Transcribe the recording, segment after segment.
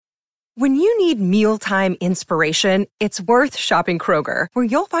When you need mealtime inspiration, it's worth shopping Kroger, where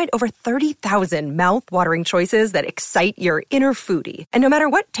you'll find over 30,000 mouth-watering choices that excite your inner foodie. And no matter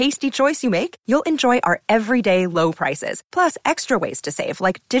what tasty choice you make, you'll enjoy our everyday low prices, plus extra ways to save,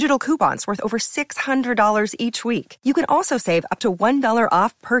 like digital coupons worth over $600 each week. You can also save up to $1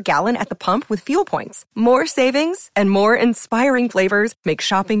 off per gallon at the pump with fuel points. More savings and more inspiring flavors make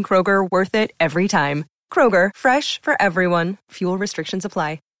shopping Kroger worth it every time. Kroger, fresh for everyone. Fuel restrictions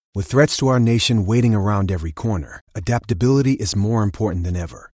apply. With threats to our nation waiting around every corner, adaptability is more important than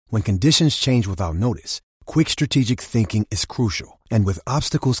ever. When conditions change without notice, quick strategic thinking is crucial. And with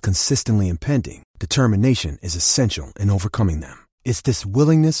obstacles consistently impending, determination is essential in overcoming them. It's this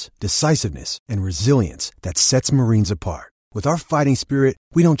willingness, decisiveness, and resilience that sets Marines apart. With our fighting spirit,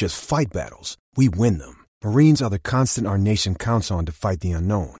 we don't just fight battles, we win them. Marines are the constant our nation counts on to fight the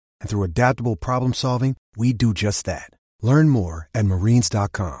unknown. And through adaptable problem solving, we do just that. Learn more at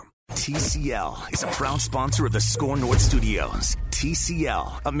marines.com. TCL is a proud sponsor of the Score North Studios.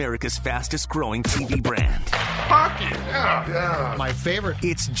 TCL, America's fastest growing TV brand. Hockey, yeah. My favorite.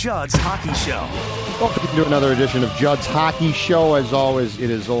 It's Judd's Hockey Show. Welcome to another edition of Judd's Hockey Show. As always, it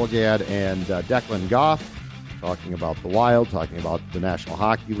is Zulgad and Declan Goff talking about the Wild, talking about the National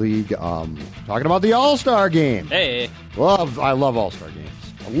Hockey League, talking about the All-Star Game. Hey. I love All-Star Games.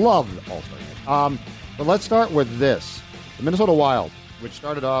 I love All-Star Games. But let's start with this. The Minnesota Wild, which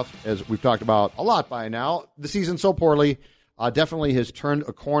started off, as we've talked about a lot by now, the season so poorly, definitely has turned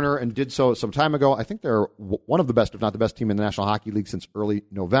a corner and did so some time ago. I think they're one of the best, if not the best team in the National Hockey League since early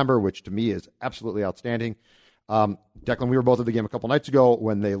November, which to me is absolutely outstanding. Declan, we were both at the game a couple nights ago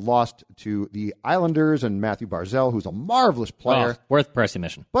when they lost to the Islanders and Matthew Barzal, who's a marvelous player. Oh, worth press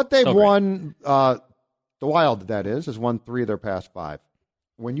emission. But they've won, the Wild, that is, has won 3 of their past 5.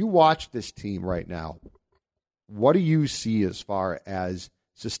 When you watch this team right now, what do you see as far as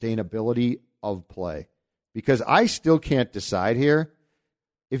sustainability of play? Because I still can't decide here.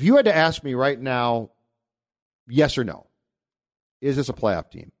 If you had to ask me right now, yes or no, is this a playoff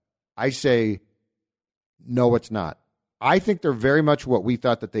team? I say, no, it's not. I think they're very much what we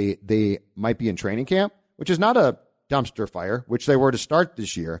thought that they might be in training camp, which is not a dumpster fire, which they were to start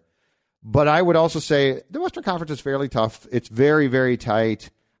this year. But I would also say the Western Conference is fairly tough. It's very, very tight.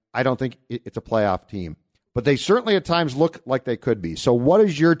 I don't think it's a playoff team. But they certainly at times look like they could be. So what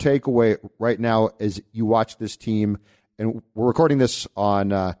is your takeaway right now as you watch this team? And we're recording this on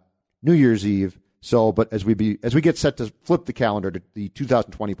New Year's Eve. So, but as we get set to flip the calendar to the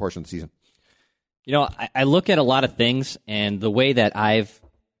 2020 portion of the season. You know, I look at a lot of things, and the way that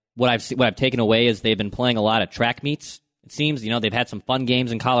what I've taken away is they've been playing a lot of track meets. It seems, they've had some fun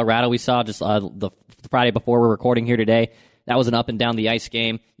games in Colorado. We saw just the Friday before we're recording here today. That was an up and down the ice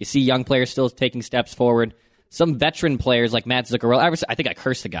game. You see young players still taking steps forward. Some veteran players like Matt Zuccarello, I think I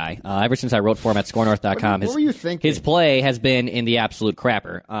cursed the guy ever since I wrote for him at scorenorth.com. What were you thinking? His play has been in the absolute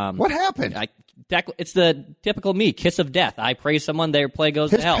crapper. What happened? It's the typical me, kiss of death. I praise someone, their play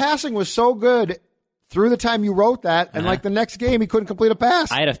goes to hell. His passing was so good through the time you wrote that, and like the next game, he couldn't complete a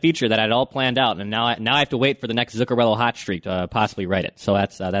pass. I had a feature that I had all planned out, and now I have to wait for the next Zuccarello hot streak to possibly write it. So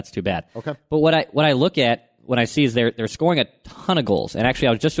that's too bad. Okay. But what I look at when I see is they're scoring a ton of goals. And actually,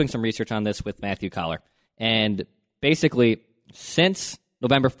 I was just doing some research on this with Matthew Collar. And basically, since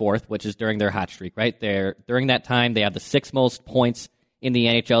November 4th, which is during their hot streak, right? During that time, they have the 6th most points in the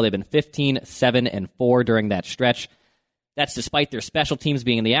NHL. They've been 15, 7, and 4 during that stretch. That's despite their special teams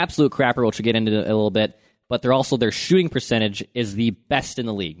being in the absolute crapper, which we'll get into in a little bit. But their shooting percentage is the best in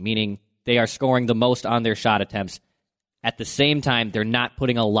the league, meaning they are scoring the most on their shot attempts. At the same time, they're not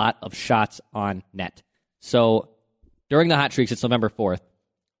putting a lot of shots on net. So during the hot streak since November 4th,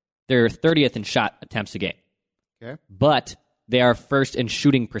 they're 30th in shot attempts a game. Okay. But they are first in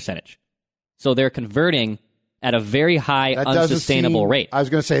shooting percentage. So they're converting at a very high, unsustainable rate. I was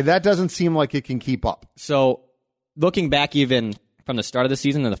going to say, that doesn't seem like it can keep up. So looking back even from the start of the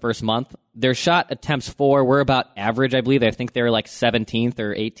season in the first month, their shot attempts for were about average, I believe. I think they were like 17th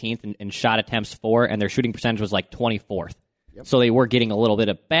or 18th in shot attempts for, and their shooting percentage was like 24th. Yep. So they were getting a little bit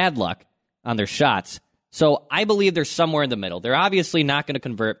of bad luck on their shots. So I believe they're somewhere in the middle. They're obviously not going to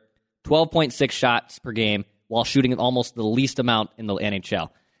convert 12.6 shots per game while shooting almost the least amount in the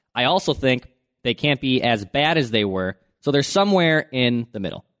NHL. I also think they can't be as bad as they were, so they're somewhere in the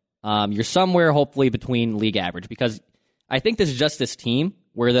middle. You're somewhere, hopefully, between league average, because I think this is just this team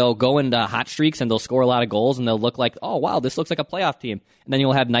where they'll go into hot streaks and they'll score a lot of goals and they'll look like, oh, wow, this looks like a playoff team. And then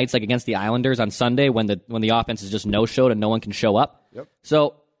you'll have nights like against the Islanders on Sunday when the offense is just no-showed and no one can show up. Yep.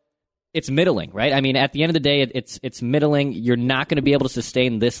 So it's middling, right? I mean, at the end of the day, it's middling. You're not going to be able to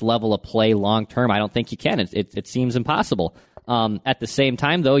sustain this level of play long term. I don't think you can. It seems impossible. At the same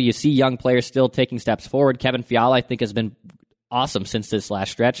time, though, you see young players still taking steps forward. Kevin Fiala, I think, has been awesome since this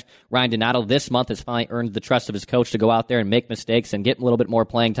last stretch. Ryan Donato this month has finally earned the trust of his coach to go out there and make mistakes and get a little bit more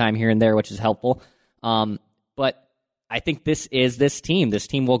playing time here and there, which is helpful. But I think this is this team. This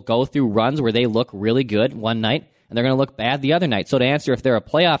team will go through runs where they look really good one night, and they're going to look bad the other night. So to answer if they're a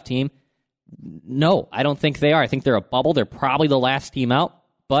playoff team, no, I don't think they are. I think they're a bubble. They're probably the last team out,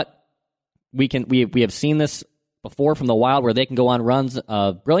 but we have seen this before from the Wild where they can go on runs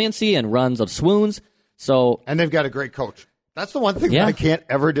of brilliancy and runs of swoons. And they've got a great coach. That's the one thing that I can't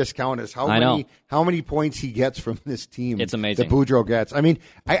ever discount is how many points he gets from this team. It's amazing. That Boudreau gets. I mean,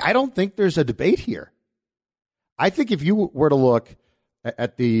 I don't think there's a debate here. I think if you were to look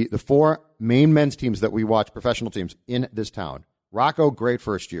at the four main men's teams that we watch, professional teams in this town, Rocco, great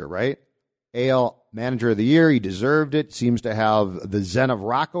first year, right? AL Manager of the Year, he deserved it. Seems to have the zen of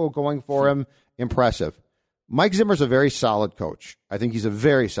Rocco going for him. Impressive. Mike Zimmer's a very solid coach. I think he's a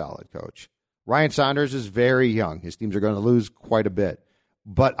very solid coach. Ryan Saunders is very young. His teams are going to lose quite a bit.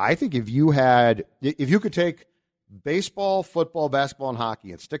 But I think if you could take baseball, football, basketball, and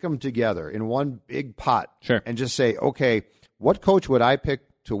hockey and stick them together in one big pot and just say, okay, what coach would I pick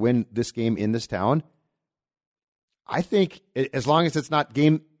to win this game in this town? I think as long as it's not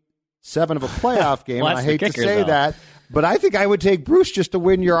game 7 of a playoff game, well, I hate to say that, but I think I would take Bruce just to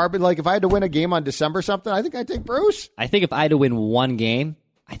win your arbit. Like if I had to win a game on December something, I think I'd take Bruce. I think if I had to win one game,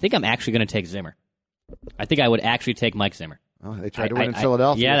 I think I'm actually going to take Zimmer. I think I would actually take Mike Zimmer. Oh, they tried to win in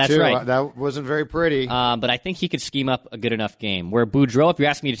Philadelphia, yeah, that's too. right. That wasn't very pretty. But I think he could scheme up a good enough game. Where Boudreau, if you're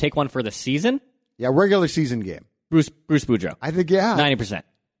asking me to take one for the season, regular season game. Bruce Boudreau. I think 90%,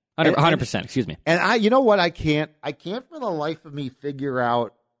 100%. Excuse me. And you know what? I can't for the life of me figure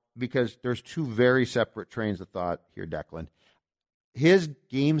out, because there's two very separate trains of thought here, Declan. His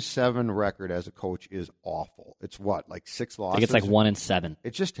Game 7 record as a coach is awful. It's like 6 losses? I think it's like 1-7.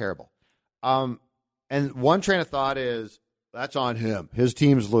 It's just terrible. And one train of thought is, that's on him. His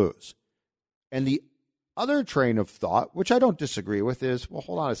teams lose. And the other train of thought, which I don't disagree with, is, well,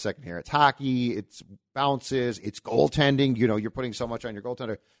 hold on a second here. It's hockey. It's bounces. It's goaltending. You're putting so much on your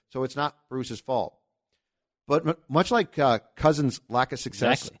goaltender. So it's not Bruce's fault. But much like Cousins' lack of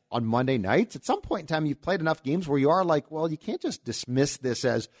success on Monday nights, at some point in time, you've played enough games where you are like, well, you can't just dismiss this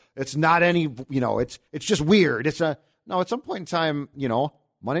as it's not any, it's just weird. No, at some point in time,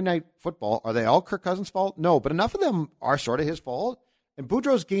 Monday Night Football, are they all Kirk Cousins' fault? No, but enough of them are sort of his fault. And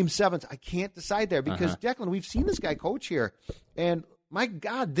Boudreau's Game 7s, I can't decide there because, Declan, we've seen this guy coach here. And, my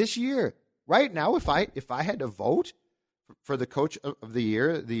God, this year, right now, if I had to vote for the coach of the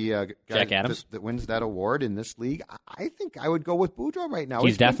year, the guy Jack Adams that wins that award in this league, I think I would go with Boudreau right now.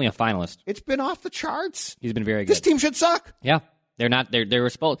 He's definitely a finalist. It's been off the charts. He's been very good. This team should suck. Yeah. They're not. They were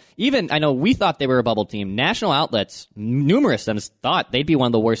supposed. Even I know we thought they were a bubble team. National outlets, numerous of them, thought they'd be one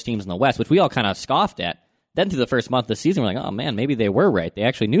of the worst teams in the West, which we all kind of scoffed at. Then through the first month of the season, we're like, oh man, maybe they were right. They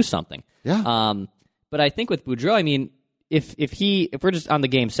actually knew something. Yeah. But I think with Boudreau, I mean, if we're just on the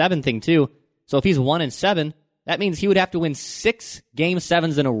Game 7 thing too, so if he's 1-7, that means he would have to win 6 Game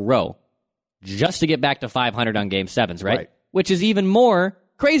 7s in a row just to get back to 500 on Game 7s, right? Which is even more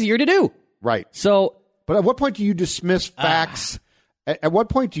crazier to do. Right. So, but at what point do you dismiss facts? At what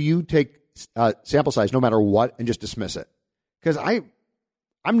point do you take sample size, no matter what, and just dismiss it? Because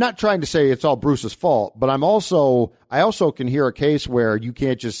I'm not trying to say it's all Bruce's fault, but I also can hear a case where you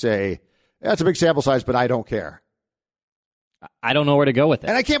can't just say, that's a big sample size, but I don't care. I don't know where to go with it.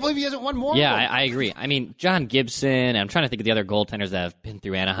 And I can't believe he hasn't won more. Yeah, I agree. I mean, John Gibson, I'm trying to think of the other goaltenders that have been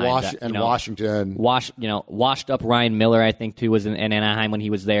through Anaheim. Washington. Washed up Ryan Miller, I think, too, was in Anaheim when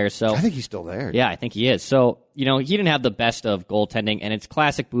he was there. So I think he's still there. Yeah, I think he is. So, he didn't have the best of goaltending, and it's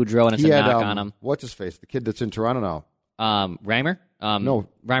classic Boudreau, and it's knock on him. What's his face? The kid that's in Toronto now. Reimer? No.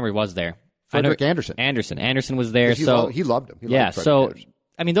 Reimer was there. Frederik Andersen. Andersen was there. He loved him. So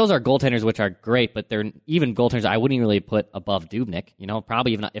I mean, those are goaltenders which are great, but they're even goaltenders I wouldn't really put above Dubnyk.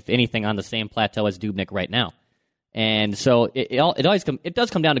 Probably even if anything on the same plateau as Dubnyk right now. And so it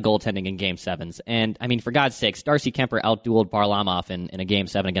does come down to goaltending in Game 7s. And I mean, for God's sakes, Darcy Kemper outdueled Varlamov in a Game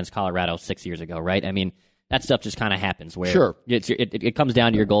 7 against Colorado 6 years ago, right? I mean, that stuff just kind of happens where it comes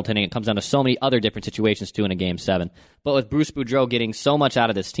down to your goaltending. It comes down to so many other different situations too in a Game 7. But with Bruce Boudreau getting so much out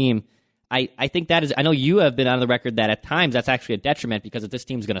of this team, I think that is, I know you have been on the record that at times that's actually a detriment because if this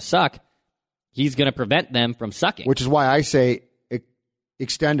team's going to suck, he's going to prevent them from sucking. Which is why I say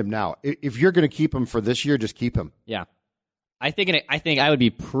extend him now. If you're going to keep him for this year, just keep him. Yeah. I think I would be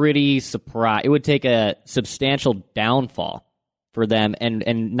pretty surprised. It would take a substantial downfall for them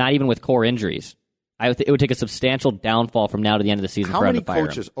and not even with core injuries. It would take a substantial downfall from now to the end of the season for him to fire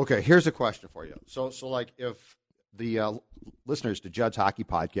him. Okay, here's a question for you. So like if the listeners to Judd's Hockey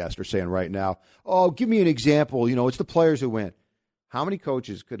Podcast are saying right now, oh, give me an example. It's the players who win. How many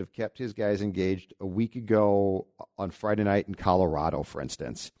coaches could have kept his guys engaged a week ago on Friday night in Colorado, for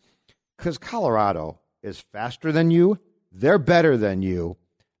instance? Because Colorado is faster than you. They're better than you.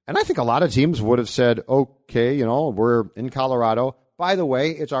 And I think a lot of teams would have said, okay, we're in Colorado. By the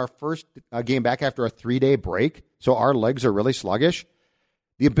way, it's our first game back after a 3-day break, so our legs are really sluggish.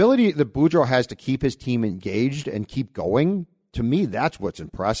 The ability that Boudreau has to keep his team engaged and keep going, to me, that's what's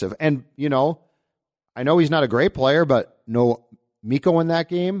impressive. And, I know he's not a great player, but no Mikko in that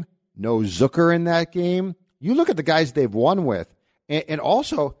game, no Zucker in that game. You look at the guys they've won with, and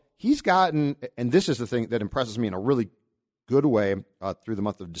also he's gotten, and this is the thing that impresses me in a really good way through the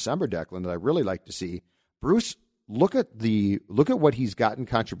month of December, Declan, that I really like to see. Bruce, look at what he's gotten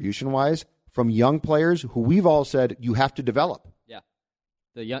contribution-wise from young players who we've all said you have to develop. Yeah.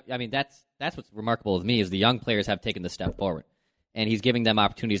 That's what's remarkable with me is the young players have taken the step forward, and he's giving them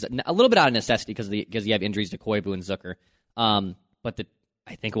opportunities a little bit out of necessity because you have injuries to Koivu and Zucker. But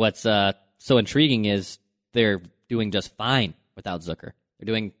I think what's so intriguing is they're doing just fine without Zucker. They're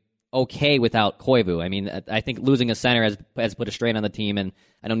doing okay without Koivu. I mean, I think losing a center has put a strain on the team, and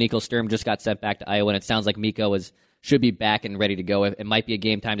I know Nico Sturm just got sent back to Iowa, and it sounds like Mikko should be back and ready to go. It might be a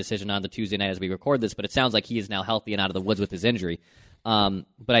game-time decision on the Tuesday night as we record this, but it sounds like he is now healthy and out of the woods with his injury. But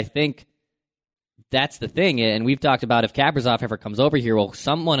I think that's the thing, and we've talked about if Kaprizov ever comes over here, well,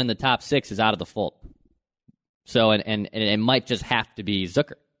 someone in the top 6 is out of the fold. So, and it might just have to be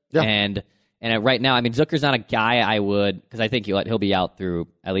Zucker. Yeah. And right now, I mean, Zucker's not a guy I would, because I think he'll be out through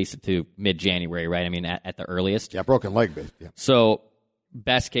at least to mid-January, right? I mean, at the earliest. Yeah, broken leg. Yeah. So,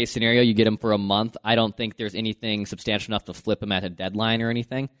 best case scenario, you get him for a month. I don't think there's anything substantial enough to flip him at a deadline or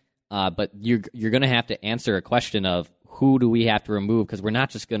anything. But you're going to have to answer a question of who do we have to remove, because we're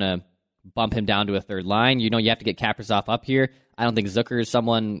not just going to bump him down to a third line. You have to get Kaprizov up here. I don't think Zucker is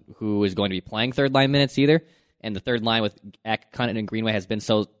someone who is going to be playing third line minutes either. And the third line with Eck, Cunningham, and Greenway has been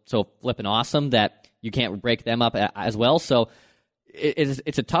so flippin' awesome that you can't break them up as well. So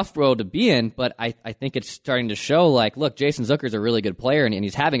it's a tough road to be in, but I think it's starting to show, like, look, Jason Zucker's a really good player, and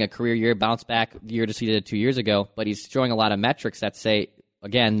he's having a career year, bounce back year just he did 2 years ago, but he's showing a lot of metrics that say,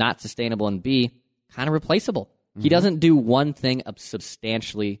 again, not sustainable, and B, kind of replaceable. Mm-hmm. He doesn't do one thing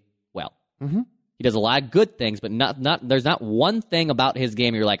substantially well. Mm-hmm. He does a lot of good things, but there's not one thing about his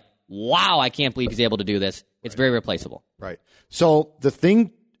game you're like, wow, I can't believe he's able to do this. It's very replaceable. Right. So the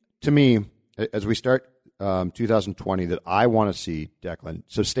thing to me, as we start 2020, that I want to see, Declan,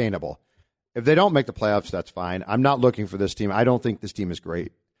 sustainable. If they don't make the playoffs, that's fine. I'm not looking for this team. I don't think this team is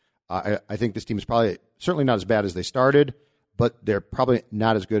great. I think this team is probably certainly not as bad as they started, but they're probably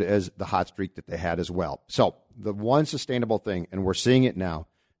not as good as the hot streak that they had as well. So the one sustainable thing, and we're seeing it now,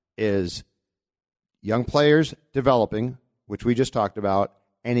 is young players developing, which we just talked about,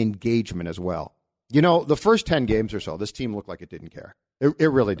 and engagement as well. The first 10 games or so, this team looked like it didn't care.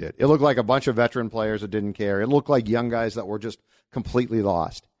 It really did. It looked like a bunch of veteran players that didn't care. It looked like young guys that were just completely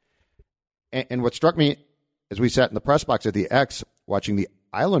lost. And what struck me as we sat in the press box at the X watching the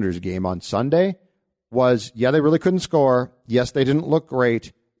Islanders game on Sunday was, yeah, they really couldn't score. Yes, they didn't look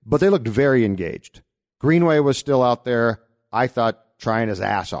great, but they looked very engaged. Greenway was still out there, I thought, trying his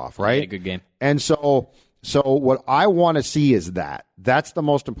ass off, right? Yeah, good game. And so what I want to see is that. That's the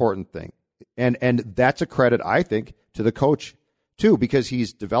most important thing. And that's a credit, I think, to the coach, too, because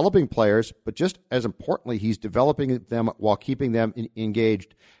he's developing players, but just as importantly, he's developing them while keeping them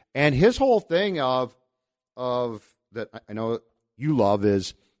engaged. And his whole thing of that I know you love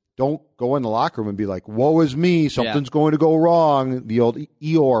is don't go in the locker room and be like, woe is me, something's going to go wrong, the old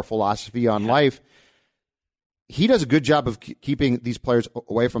Eeyore philosophy on life. He does a good job of keeping these players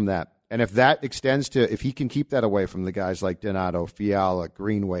away from that. And if that extends to, if he can keep that away from the guys like Donato, Fiala,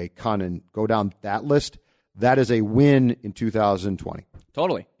 Greenway, Cunningham, go down that list, that is a win in 2020.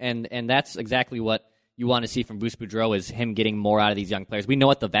 Totally. And that's exactly what you want to see from Bruce Boudreau, is him getting more out of these young players. We know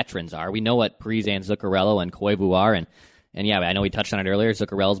what the veterans are. We know what Parise and Zuccarello and Koivu are. And yeah, I know we touched on it earlier.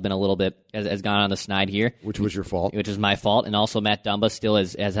 Zuccarello's been a little bit, has gone on the snide here. Which was your fault. Which is my fault. And also Matt Dumba still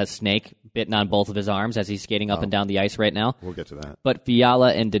has Snake bitten on both of his arms as he's skating up and down the ice right now. We'll get to that. But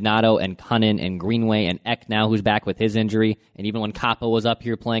Fiala and Donato and Cunningham and Greenway and Eck now, who's back with his injury, and even when Kappa was up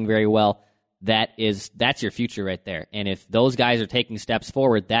here playing very well, that's your future right there. And if those guys are taking steps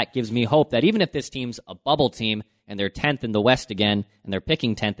forward, that gives me hope that even if this team's a bubble team and they're 10th in the West again, and they're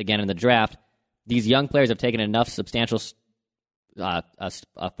picking 10th again in the draft, these young players have taken enough substantial a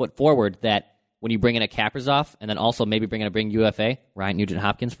foot forward that when you bring in a Kaprizov and then also maybe bring UFA, Ryan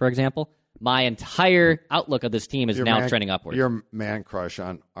Nugent-Hopkins, for example, my entire outlook of this team is now trending upwards. Your man crush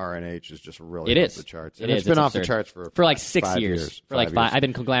on RNH is just really off the charts. It's been off absurd. the charts for like 6 years. For like 5 years. I've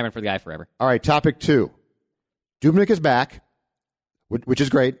been clamoring for the guy forever. All right, topic 2. Dubnyk is back, which is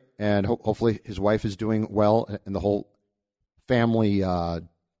great, and hopefully his wife is doing well, and the whole family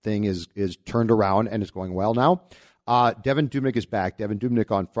thing is turned around and is going well now. Devan Dubnyk is back. Devan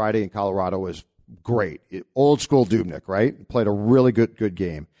Dubnyk on Friday in Colorado was great. Old school Dubnyk, right? Played a really good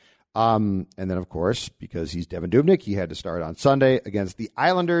game. And then, of course, because he's Devan Dubnyk, he had to start on Sunday against the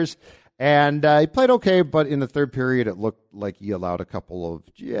Islanders. And he played okay, but in the third period, it looked like he allowed a couple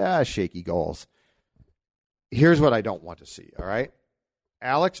of, shaky goals. Here's what I don't want to see, all right?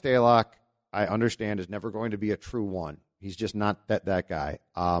 Alex Stalock, I understand, is never going to be a true one. He's just not that guy.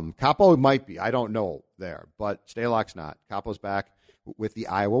 Capo might be. I don't know there, but Stalock's not. Capo's back with the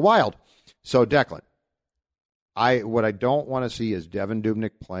Iowa Wild. So, Declan, what I don't want to see is Devan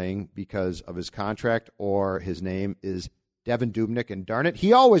Dubnyk playing because of his contract or his name is Devan Dubnyk, and darn it,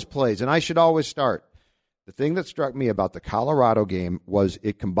 he always plays, and I should always start. The thing that struck me about the Colorado game was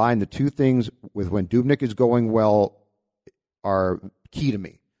it combined the two things with when Dubnyk is going well are key to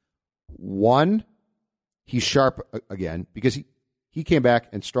me. One, he's sharp again because he came back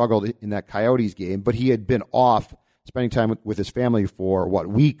and struggled in that Coyotes game, but he had been off spending time with his family for,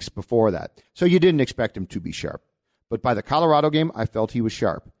 weeks before that. So you didn't expect him to be sharp. But by the Colorado game, I felt he was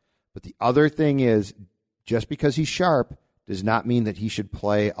sharp. But the other thing is, just because he's sharp does not mean that he should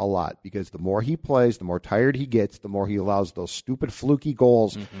play a lot, because the more he plays, the more tired he gets, the more he allows those stupid fluky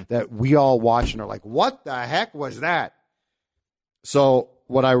goals that we all watch and are like, what the heck was that? So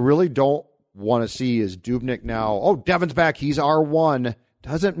what I really don't want to see is Dubnyk now, Devan's back, he's R1.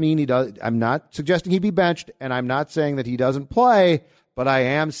 Doesn't mean he does. I'm not suggesting he be benched, and I'm not saying that he doesn't play, but I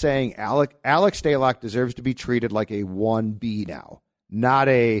am saying Alex Stalock deserves to be treated like a 1B now, not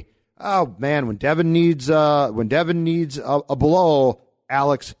a, when Devan needs a blow,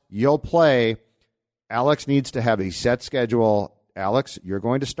 Alex, you'll play. Alex needs to have a set schedule. Alex, you're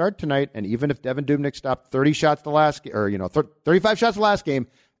going to start tonight, and even if Devan Dubnyk stopped 30 shots the last, 35 shots the last game,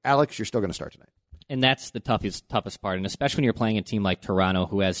 Alex, you're still going to start tonight. And that's the toughest part, and especially when you're playing a team like Toronto,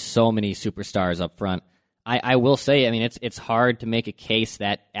 who has so many superstars up front. I will say, it's hard to make a case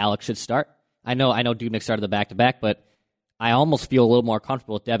that Alex should start. I know Dubnyk started the back-to-back, but I almost feel a little more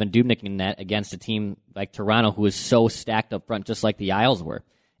comfortable with Devan Dubnyk in that against a team like Toronto, who is so stacked up front, just like the Isles were.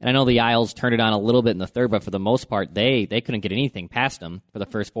 And I know the Isles turned it on a little bit in the third, but for the most part, they couldn't get anything past them for the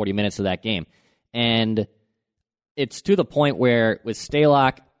first 40 minutes of that game. And it's to the point where with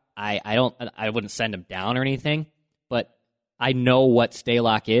Stalock, I wouldn't send him down or anything, but I know what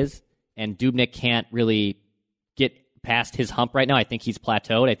Stalock is, and Dubnyk can't really get past his hump right now. I think he's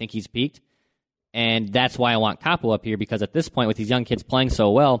plateaued. I think he's peaked. And that's why I want Capo up here, because at this point, with these young kids playing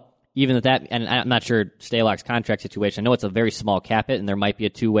so well, even that, and I'm not sure Stalock's contract situation, I know it's a very small cap hit, and there might be a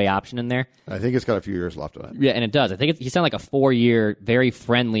two-way option in there. I think it's got a few years left on it. Yeah, and it does. I think he sounded like a 4-year, very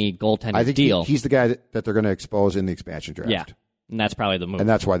friendly goaltender deal. He's the guy that they're going to expose in the expansion draft. Yeah, and that's probably the move. And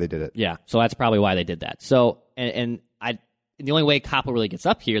that's why they did it. Yeah, so that's probably why they did that. So, and the only way Capo really gets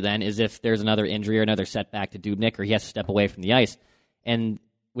up here then is if there's another injury or another setback to Dubnyk, or he has to step away from the ice. And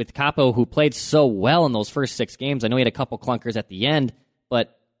with Capo, who played so well in those first 6 games, I know he had a couple clunkers at the end,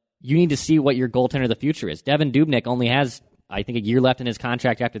 but you need to see what your goaltender of the future is. Devan Dubnyk only has, I think, a year left in his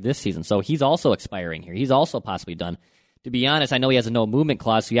contract after this season, so he's also expiring here. He's also possibly done. To be honest, I know he has a no-movement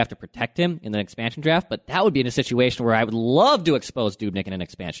clause, so you have to protect him in the expansion draft, but that would be in a situation where I would love to expose Dubnyk in an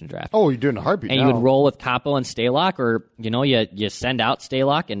expansion draft. Oh, you're doing a heartbeat and now. You would roll with Capo and Stalock, or, you send out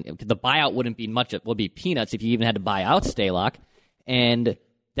Stalock, and the buyout wouldn't be much, it would be peanuts if you even had to buy out Stalock, and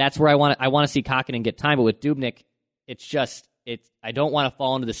that's where I want to see Kakkonen get time, but with Dubnyk, I don't want to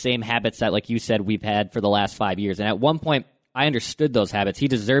fall into the same habits that, like you said, we've had for the last 5 years. And at one point, I understood those habits. He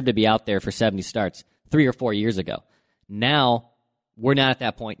deserved to be out there for 70 starts 3 or 4 years ago. Now, we're not at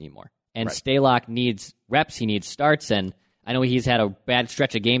that point anymore. And right. Stalock needs reps. He needs starts. And I know he's had a bad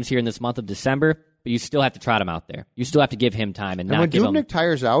stretch of games here in this month of December, but you still have to trot him out there. You still have to give him time. And not when give Dubnyk him...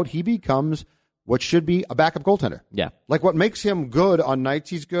 tires out, he becomes what should be a backup goaltender. Yeah. Like what makes him good on nights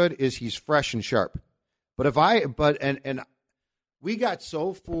he's good is he's fresh and sharp. And we got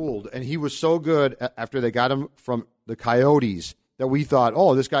so fooled, and he was so good after they got him from the Coyotes that we thought,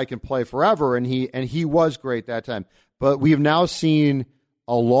 this guy can play forever, and he was great that time. But we have now seen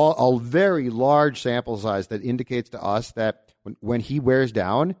a very large sample size that indicates to us that when he wears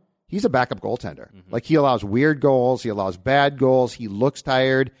down, he's a backup goaltender. Mm-hmm. Like, he allows weird goals, he allows bad goals, he looks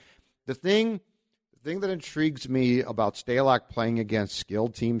tired. The thing thing that intrigues me about Stalock playing against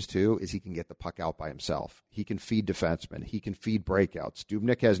skilled teams, too, is he can get the puck out by himself. He can feed defensemen. He can feed breakouts.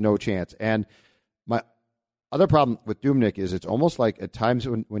 Dubnyk has no chance. And my other problem with Dubnyk is it's almost like at times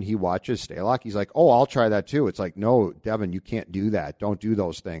when he watches Stalock, he's like, oh, I'll try that too. It's like, no, Devin, you can't do that. Don't do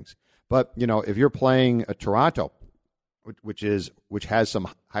those things. But, if you're playing a Toronto, which has some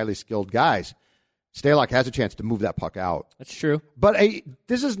highly skilled guys, Stalock has a chance to move that puck out. That's true. But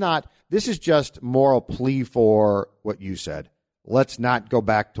this is just moral plea for what you said. Let's not go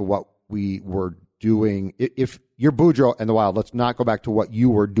back to what we were doing. If you're Boudreau and the Wild, let's not go back to what you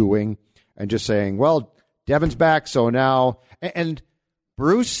were doing and just saying, well, Devin's back, so now. And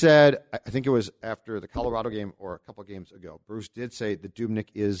Bruce said, I think it was after the Colorado game or a couple of games ago, Bruce did say that Dubnyk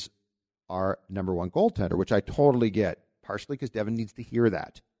is our number one goaltender, which I totally get, partially because Devin needs to hear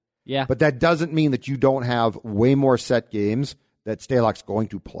that. Yeah. But that doesn't mean that you don't have way more set games that Stalock's going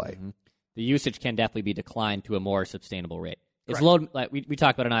to play. Mm-hmm. The usage can definitely be declined to a more sustainable rate. It's right. load. Like we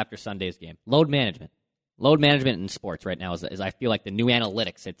talked about it after Sunday's game. Load management. Load management in sports right now is I feel like the new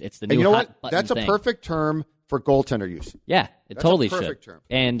analytics. It's the new. And you know hot what? button That's thing. A perfect term for goaltender use. Yeah, That's totally a perfect should. term.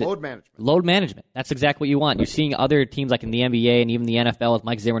 And load management. Load management. That's exactly what you want. You're seeing other teams like in the NBA and even the NFL with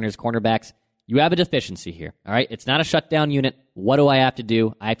Mike Zimmer and his cornerbacks. You have a deficiency here, all right? It's not a shutdown unit. What do I have to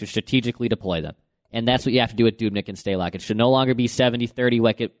do? I have to strategically deploy them. And that's what you have to do with Dubnyk and Stalock. It should no longer be 70-30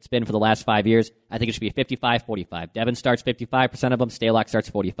 like it's been for the last 5 years. I think it should be 55-45. Devin starts 55% of them. Stalock starts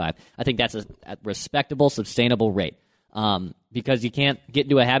 45. I think that's a respectable, sustainable rate. Because you can't get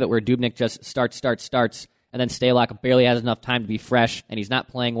into a habit where Dubnyk just starts, and then Stalock barely has enough time to be fresh, and he's not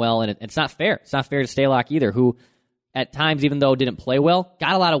playing well, and it's not fair. It's not fair to Stalock either, who at times, even though didn't play well,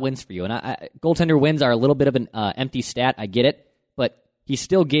 got a lot of wins for you. And goaltender wins are a little bit of an empty stat. I get it, but he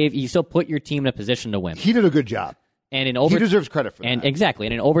still put your team in a position to win. He did a good job. And he deserves credit for that. Exactly.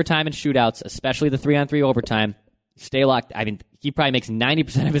 And in overtime and shootouts, especially the 3-on-3 overtime, Stalock, he probably makes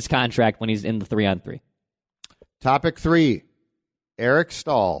 90% of his contract when he's in the 3-on-3. Topic 3, Eric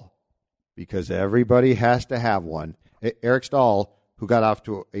Staal, because everybody has to have one. Eric Staal, who got off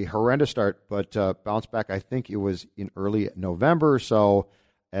to a horrendous start, but bounced back, I think it was in early November or so,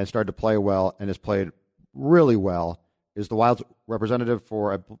 and started to play well and has played really well, is the Wild's representative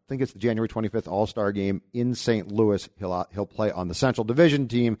for, I think it's the January 25th All-Star game in St. Louis. He'll play on the Central Division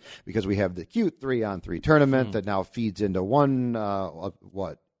team because we have the cute 3-on-3 tournament that now feeds into one,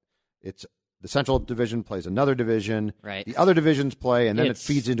 it's the Central Division plays another division. Right. The other divisions play, and then it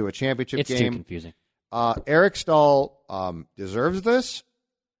feeds into a championship game. It's too confusing. Eric Staal deserves this.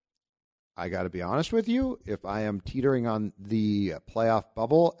 I got to be honest with you. If I am teetering on the playoff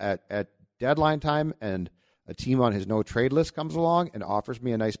bubble at deadline time and a team on his no-trade list comes along and offers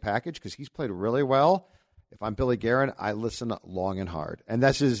me a nice package because he's played really well, if I'm Billy Guerin, I listen long and hard. And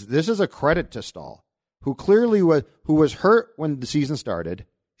this is a credit to Staal, who clearly was hurt when the season started,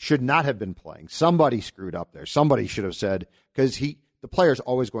 should not have been playing. Somebody screwed up there. Somebody should have said, because the player's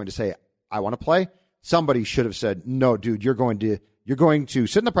always going to say, I want to play. Somebody should have said, no, dude, you're going to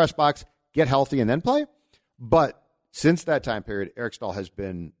sit in the press box, get healthy, and then play. But since that time period, Eric Staal has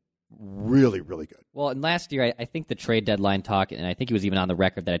been really, really good. Well, and last year, I think the trade deadline talk, and I think he was even on the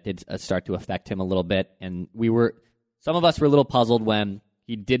record that it did start to affect him a little bit. And some of us were a little puzzled when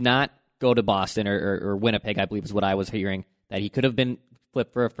he did not go to Boston or Winnipeg, I believe is what I was hearing, that he could have been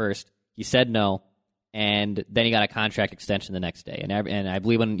flipped for a first. He said no. And then he got a contract extension the next day. And I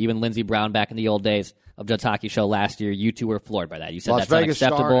believe when even Lindsey Brown back in the old days of Judd's Hockey Show last year, you two were floored by that. You said Las that's Vegas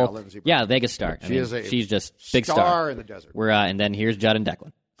unacceptable. Star, yeah, Vegas Star. She's just big star in the desert. And then here's Judd and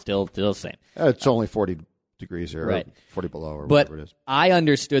Declan. Still the same. It's only 40 degrees here, right? 40 below, or but whatever it is. I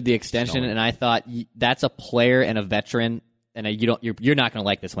understood the extension, and I thought that's a player and a veteran. And you're not going to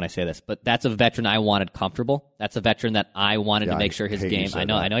like this when I say this, but that's a veteran I wanted comfortable. That's a veteran that I wanted to make sure his game. I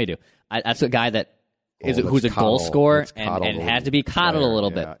know you do. That's a guy that who's a goal scorer and had to be coddled a little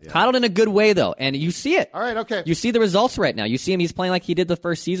bit. Yeah. Coddled in a good way, though. And you see it. All right, okay. You see the results right now. You see him. He's playing like he did the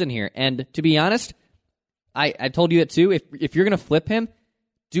first season here. And to be honest, I told you it too. If you're going to flip him,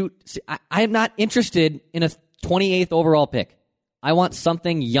 dude, I am not interested in a 28th overall pick. I want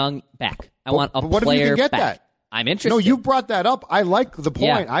something young back. I want a what player if you can get back. that? I'm interested. No, you brought that up. I like the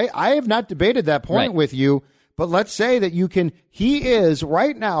point. Yeah. I have not debated that point with you, but let's say that you can. He is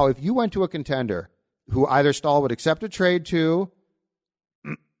right now, if you went to a contender who either Staal would accept a trade to,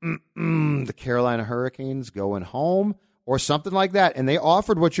 the Carolina Hurricanes going home or something like that, and they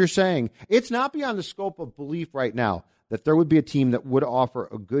offered what you're saying, it's not beyond the scope of belief right now that there would be a team that would offer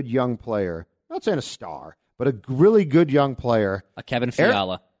a good young player, I'm not saying a star, but a really good young player. A Kevin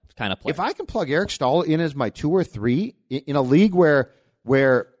Fiala kind of player. If I can plug Eric Staal in as my 2 or 3 in a league where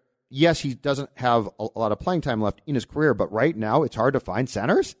yes, he doesn't have a lot of playing time left in his career, but right now it's hard to find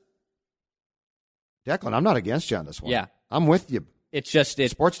centers. Declan, I'm not against you on this one. Yeah. I'm with you. It's just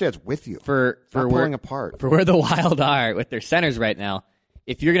Sports Dad's with you. for pulling apart. For where the Wild are with their centers right now.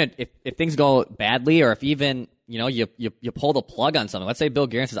 If you're if things go badly, or if even you pull the plug on something. Let's say Bill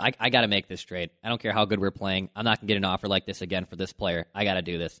Guerin says, I got to make this trade. I don't care how good we're playing. I'm not going to get an offer like this again for this player. I got to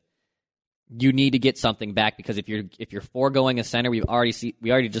do this. You need to get something back, because if you're foregoing a center, we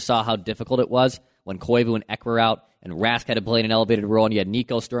already just saw how difficult it was when Koivu and Ek were out, and Rask had to play in an elevated role, and you had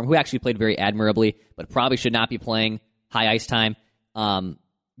Nico Sturm, who actually played very admirably, but probably should not be playing high ice time.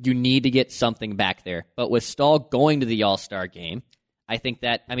 You need to get something back there. But with Stahl going to the All-Star game, I think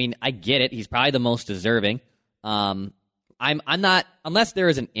that, I get it. He's probably the most deserving. I'm not, unless there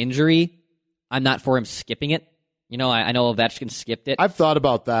is an injury, I'm not for him skipping it. I know Ovechkin skipped it. I've thought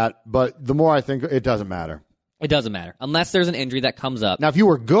about that, but the more I think, it doesn't matter. It doesn't matter. Unless there's an injury that comes up. Now, if you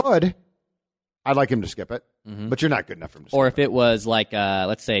were good, I'd like him to skip it, but you're not good enough for him to skip it. Or if it was like,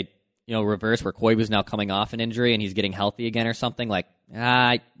 let's say, reverse, where Koivu's now coming off an injury and he's getting healthy again or something, like,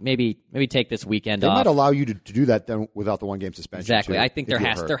 maybe take this weekend off. They might allow you to do that then without the one-game suspension. Exactly. Too, I think there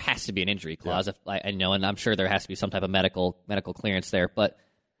has to be an injury clause. Yeah. And I'm sure there has to be some type of medical clearance there. But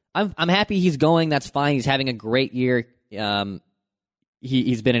I'm happy he's going. That's fine. He's having a great year.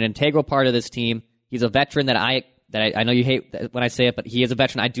 He's been an integral part of this team. He's a veteran that I know you hate when I say it, but he is a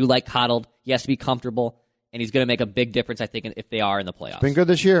veteran I do like coddled. He has to be comfortable, and he's going to make a big difference, I think, if they are in the playoffs. He's been good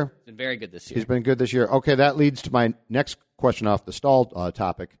this year. He's been very good this year. He's been good this year. Okay, that leads to my next question off the Stahl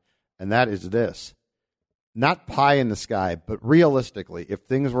topic, and that is this. Not pie in the sky, but realistically, if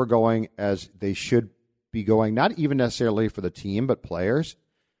things were going as they should be going, not even necessarily for the team, but players,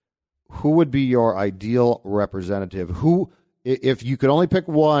 who would be your ideal representative? Who, if you could only pick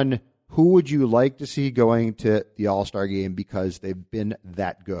one, who would you like to see going to the All-Star game because they've been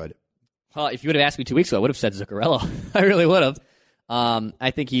that good? Well, if you would have asked me 2 weeks ago, I would have said Zuccarello. I really would have.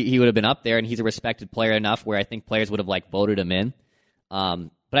 I think he would have been up there, and he's a respected player enough where I think players would have voted him in. But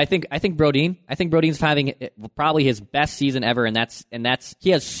I think Brodin. I think Brodin's having probably his best season ever, and that's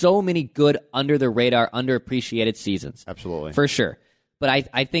he has so many good under the radar, underappreciated seasons. Absolutely, for sure. But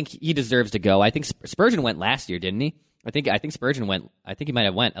I think he deserves to go. I think Spurgeon went last year, didn't he? I think Spurgeon went. I think he might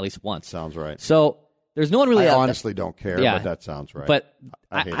have went at least once. Sounds right. So there's no one really. I honestly don't care, but that sounds right. But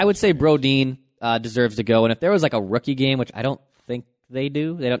I would say Brodin deserves to go. And if there was like a rookie game, which I don't think they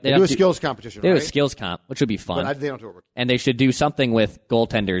do, they do a skills competition. They do a right? skills comp, which would be fun. But they don't do a rookie. And they should do something with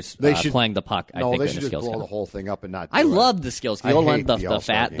goaltenders playing the puck. I think they should just blow comp. the whole thing up and not. I love the skills. I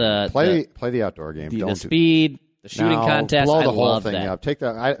hate play the outdoor game. The speed. The shooting contest, blow the I whole love thing that. up. Take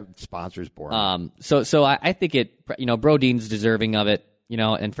that. Sponsors boring. So I think it. Brodin's deserving of it.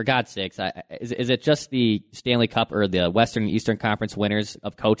 And for God's sakes, is it just the Stanley Cup or the Western and Eastern Conference winners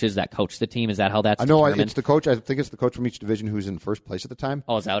of coaches that coach the team? Is that how that's? I know determined? It's the coach. I think it's the coach from each division who's in first place at the time.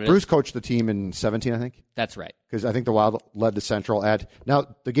 Oh, is that what it Bruce is? coached the team in 17, I think. That's right. Because I think the Wild led the Central at. Now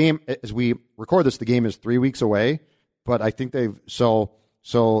the game, as we record this, the game is 3 weeks away. But I think they've so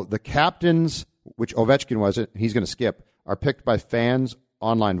the captains, which Ovechkin was, he's going to skip, are picked by fans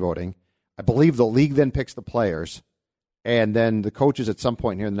online voting. I believe the league then picks the players, and then the coaches at some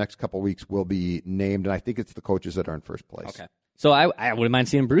point here in the next couple of weeks will be named, and I think it's the coaches that are in first place. Okay. So I wouldn't mind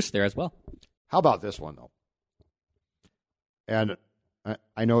seeing Bruce there as well. How about this one, though? And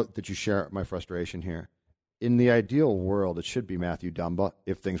I know that you share my frustration here. In the ideal world, it should be Matthew Dumba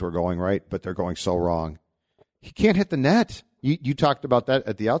if things were going right, but they're going so wrong. He can't hit the net. You talked about that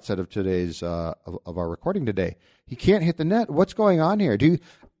at the outset of today's of our recording today. He can't hit the net. What's going on here?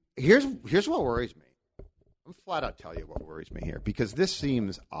 Here's what worries me. I'm flat out tell you what worries me here, because this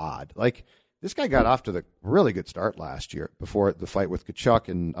seems odd. Like, this guy got off to the really good start last year before the fight with Tkachuk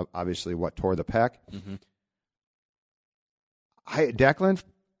and obviously what tore the pec. Mm-hmm. Declan,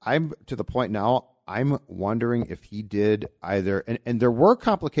 I'm to the point now. I'm wondering if he did either, and there were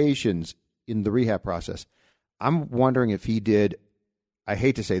complications in the rehab process. I'm wondering if he did, I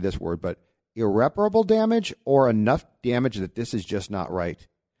hate to say this word, but irreparable damage or enough damage that this is just not right.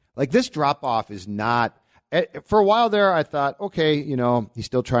 Like, this drop-off is not, for a while there, I thought, okay, he's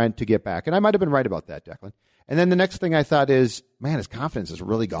still trying to get back. And I might have been right about that, Declan. And then the next thing I thought is, man, his confidence is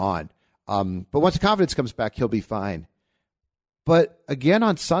really gone. But once the confidence comes back, he'll be fine. But again,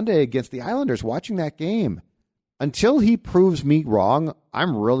 on Sunday against the Islanders, watching that game, until he proves me wrong,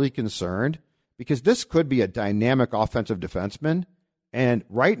 I'm really concerned. Because this could be a dynamic offensive defenseman, and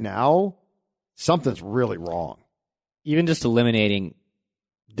right now, something's really wrong. Even just eliminating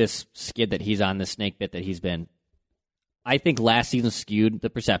this skid that he's on, the snake bit that he's been, I think last season skewed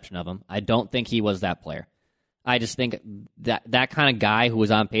the perception of him. I don't think he was that player. I just think that kind of guy who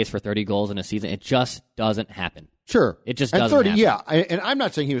was on pace for 30 goals in a season, it just doesn't happen. Sure. It just and doesn't 30, happen. yeah. And I'm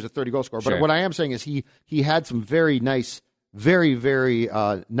not saying he was a 30-goal scorer, Sure. but what I am saying is he had some very nice, very, very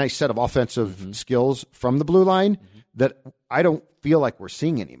nice set of offensive skills from the blue line that I don't feel like we're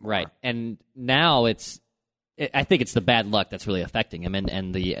seeing anymore. Right. And now I think it's the bad luck that's really affecting him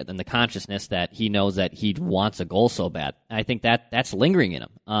and the consciousness that he knows that he wants a goal so bad. And I think that's lingering in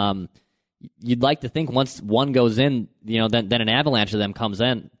him. You'd like to think once one goes in, then an avalanche of them comes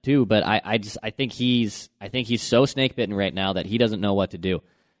in too. But I think he's so snake bitten right now that he doesn't know what to do.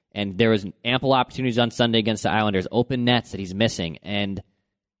 And there was ample opportunities on Sunday against the Islanders, open nets that he's missing. And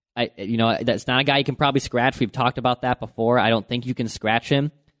that's not a guy you can probably scratch. We've talked about that before. I don't think you can scratch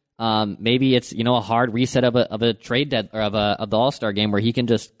him. Maybe it's a hard reset of a trade of the All-Star game where he can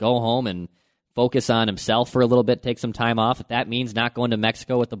just go home and focus on himself for a little bit, take some time off. If that means not going to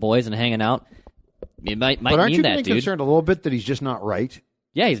Mexico with the boys and hanging out, it might but aren't mean you that, getting dude. concerned a little bit that he's just not right?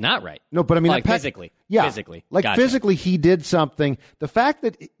 Yeah, he's not right. No, but I mean, like physically. Yeah, physically. Like Gotcha. physically, he did something. The fact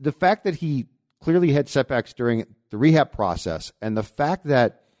that he clearly had setbacks during the rehab process, and the fact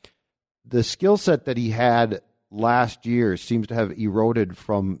that the skill set that he had last year seems to have eroded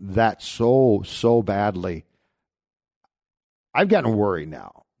from that so badly. I've gotten worried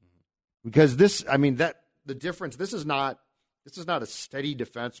now because the difference. This is not a steady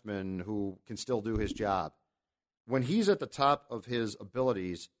defenseman who can still do his job. When he's at the top of his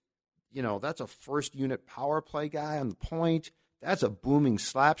abilities, that's a first unit power play guy on the point. That's a booming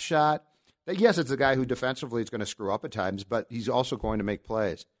slap shot. Yes, it's a guy who defensively is going to screw up at times, but he's also going to make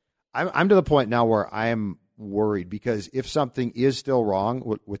plays. I'm to the point now where I am worried because if something is still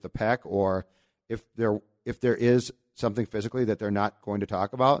wrong with the pec, or if there is something physically that they're not going to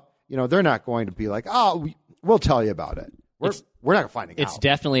talk about, they're not going to be like, oh, we'll tell you about it. We're not finding out. It's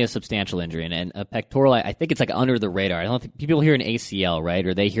definitely a substantial injury, and a pectoral, I think it's like under the radar. I don't think people hear an ACL, right?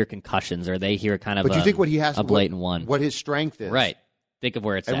 Or they hear concussions, or they hear kind of but you think what he has a blatant one. What his strength is. Right. Think of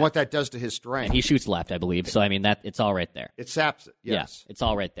where it's and at. what that does to his strength. And he shoots left, I believe. So, I mean, it's all right there. It saps it, yes. Yeah, it's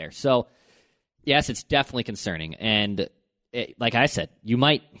all right there. So, yes, it's definitely concerning. And like I said, you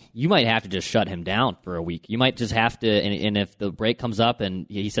might have to just shut him down for a week. You might just have to, and if the break comes up and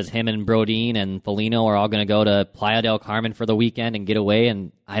he says him and Brodin and Foligno are all going to go to Playa del Carmen for the weekend and get away,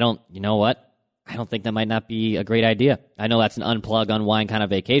 and you know what? I don't think that might not be a great idea. I know that's an unplug, unwind kind of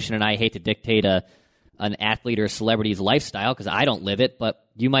vacation, and I hate to dictate an athlete or a celebrity's lifestyle because I don't live it, but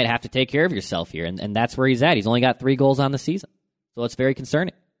you might have to take care of yourself here, and that's where he's at. He's only got 3 goals on the season, so it's very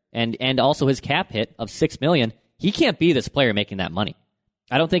concerning. And also his cap hit of $6 million. He can't be this player making that money.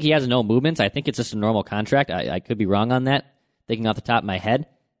 I don't think he has no movements. I think it's just a normal contract. I could be wrong on that, thinking off the top of my head.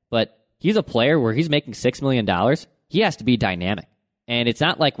 But he's a player where he's making $6 million. He has to be dynamic. And it's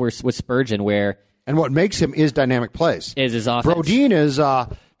not like we're with Spurgeon where... And what makes him is dynamic plays. Is his offense. Brodin is,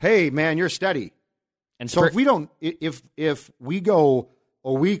 hey, man, you're steady. And so if we don't... If we go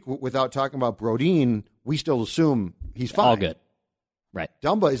a week without talking about Brodin, we still assume he's fine. All good. Right.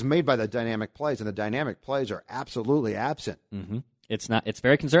 Dumba is made by the dynamic plays, and the dynamic plays are absolutely absent. Mm-hmm. It's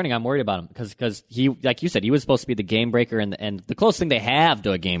very concerning. I'm worried about him because he, like you said, he was supposed to be the game breaker and the closest thing they have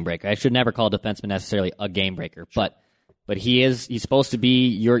to a game breaker. I should never call a defenseman necessarily a game breaker, but he's supposed to be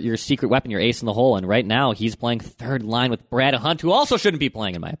your secret weapon, your ace in the hole. And right now he's playing third line with Brad Hunt, who also shouldn't be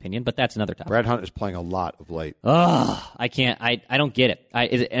playing, in my opinion. But that's another topic. Brad Hunt is playing a lot of late. I can't. I don't get it.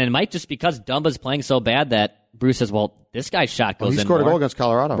 And it might just because Dumba's playing so bad that Bruce says, well, this guy's shot goes in. He scored more. a goal against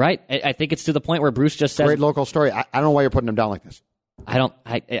Colorado. Right. I think it's to the point where Bruce just says... Great local story. I don't know why you're putting him down like this.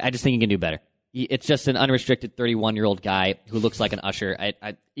 I just think he can do better. It's just an unrestricted 31-year-old guy who looks like an usher.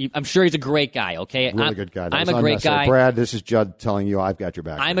 I'm sure he's a great guy, okay? Really good guy. I'm a great guy. Brad, this is Judd telling you I've got your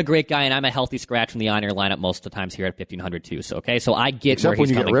back. I'm a great guy, and I'm a healthy scratch from the on-air lineup most of the times here at 1500 too. So, okay? So I get Except where he's when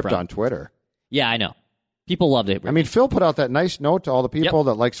you coming get ripped from. on Twitter. Yeah, I know. People loved it. I mean, Phil put out that nice note to all the people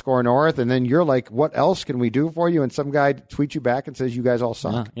that like Score North, and then you're like, what else can we do for you? And some guy tweets you back and says, you guys all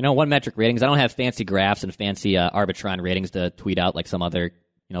suck. One metric ratings. I don't have fancy graphs and fancy Arbitron ratings to tweet out like some other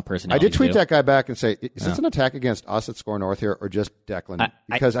person. I did tweet that guy back and say, is this an attack against us at Score North here or just Declan?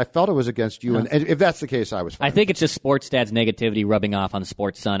 Because I felt it was against you, and if that's the case, I was fine. I think it's just Sports Dad's negativity rubbing off on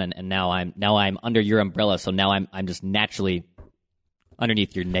Sports Sun, and now I'm under your umbrella, so now I'm just naturally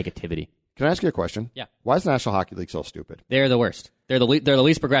underneath your negativity. Can I ask you a question? Yeah. Why is the National Hockey League so stupid? They're the worst. They're the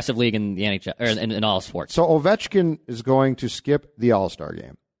least progressive league in the NHL or in all sports. So Ovechkin is going to skip the All-Star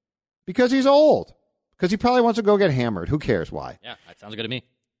game because he's old. Because he probably wants to go get hammered. Who cares why? Yeah, that sounds good to me.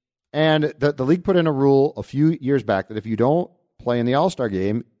 And the league put in a rule a few years back that if you don't play in the All-Star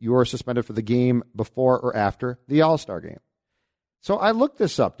game, you are suspended for the game before or after the All-Star game. So I looked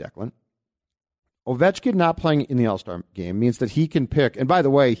this up, Declan. Ovechkin not playing in the All-Star game means that he can pick, and by the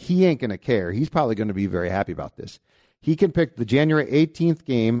way, he ain't going to care. He's probably going to be very happy about this. He can pick the January 18th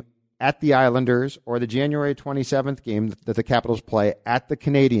game at the Islanders or the January 27th game that the Capitals play at the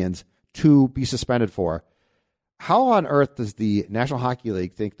Canadiens to be suspended for. How on earth does the National Hockey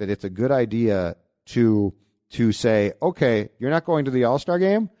League think that it's a good idea to say, okay, you're not going to the All-Star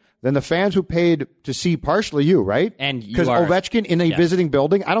game? Then the fans who paid to see partially you, right? And because Ovechkin in a visiting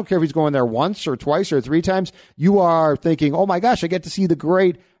building, I don't care if he's going there once or twice or three times, you are thinking, oh my gosh, I get to see the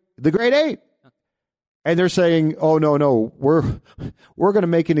great eight. And they're saying, oh no, we're going to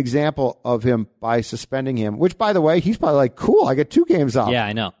make an example of him by suspending him, which by the way, he's probably like, cool, I get 2 games off. Yeah,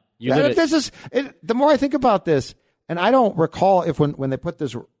 I know. The more I think about this, and I don't recall if when they put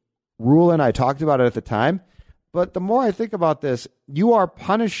this rule in, I talked about it at the time, but the more I think about this, if you're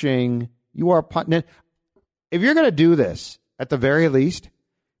going to do this at the very least,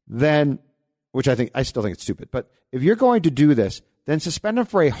 then, which I still think it's stupid, but if you're going to do this, then suspend him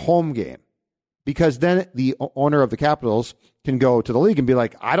for a home game, because then the owner of the Capitals can go to the league and be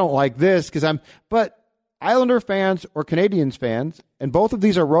like, I don't like this but Islander fans or Canadiens fans, and both of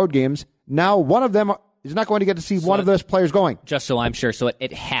these are road games, now one of them is not going to get to see one of those players going. Just so I'm sure. So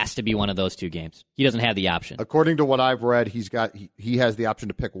it has to be one of those 2 games. He doesn't have the option. According to what I've read, he has the option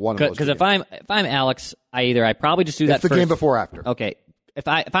to pick one of those. Because if I'm Alex, I probably just do that first. It's the game before or after. Okay. If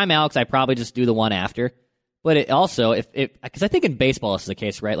I'm Alex, I probably just do the one after. But it also, because I think in baseball this is the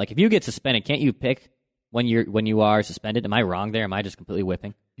case, right? Like if you get suspended, can't you pick when you are suspended? Am I wrong there? Am I just completely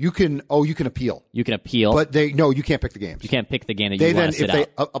whipping? You can appeal. You can appeal. But you can't pick the games. You can't pick the game that you want to sit out. If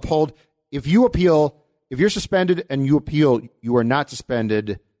they uphold, if you appeal, if you're suspended and you appeal, you are not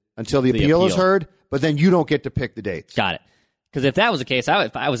suspended until the appeal is heard, but then you don't get to pick the dates. Got it. Because if that was the case,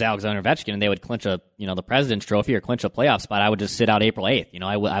 if I was Alexander Ovechkin and they would clinch the President's Trophy or clinch a playoff spot, I would just sit out April 8th.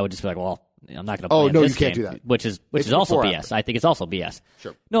 I would just be like, well, I'm not going to play no, this you can't game, do that. Which is also BS. After. I think it's also BS.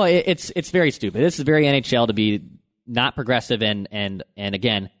 Sure. No, it's very stupid. This is very NHL to be not progressive and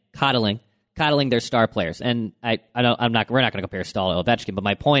again, coddling their star players. And we're not going to compare Stahl to Ovechkin, but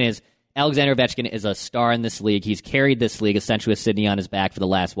my point is, Alexander Ovechkin is a star in this league. He's carried this league essentially with Sidney on his back for the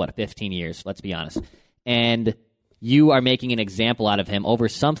last, 15 years, let's be honest. And you are making an example out of him over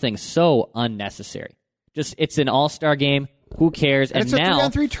something so unnecessary. It's an all-star game. Who cares? And it's a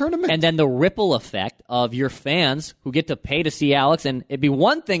 3-on-3 tournament. And then the ripple effect of your fans who get to pay to see Alex, and it'd be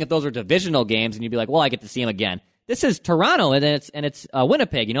one thing if those were divisional games and you'd be like, well, I get to see him again. This is Toronto, and it's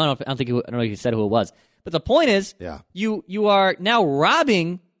Winnipeg. I don't know if you said who it was. But the point is, you are now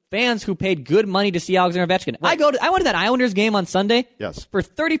robbing fans who paid good money to see Alexander Ovechkin. Right. I went to that Islanders game on Sunday for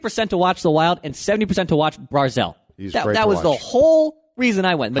 30% to watch the Wild and 70% to watch Barzal. That was the whole reason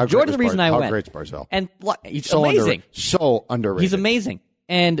I went. Majority of the reason I went. How great's Barzal? And he's so amazing. So underrated. He's amazing.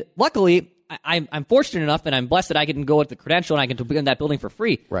 And luckily, I'm fortunate enough and I'm blessed that I can go with the credential and I can be in that building for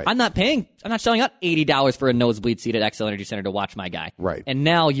free. Right. I'm not selling out $80 for a nosebleed seat at XL Energy Center to watch my guy. Right. And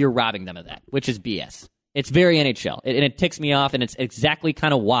now you're robbing them of that, which is BS. It's very NHL, and it ticks me off, and it's exactly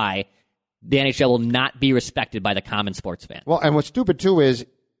kind of why the NHL will not be respected by the common sports fan. Well, and what's stupid, too, is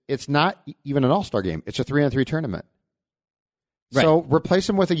it's not even an all-star game. It's a 3-on-3 tournament. Right. So replace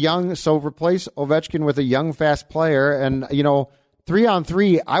Ovechkin with a young, fast player, and,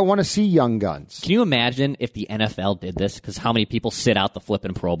 3-on-3, I want to see young guns. Can you imagine if the NFL did this? Because how many people sit out the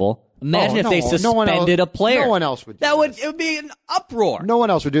flipping Pro Bowl? Imagine if they suspended a player. No one else would do this. It would be an uproar. No one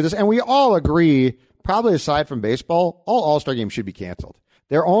else would do this, and we all agree, probably aside from baseball, all all-star games should be canceled.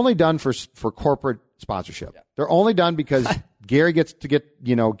 They're only done for corporate sponsorship. Yeah. They're only done because Gary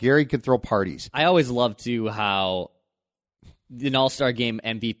Gary can throw parties. I always love how an all-star game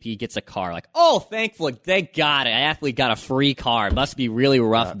MVP gets a car. Like, oh, thank God, an athlete got a free car. It must be really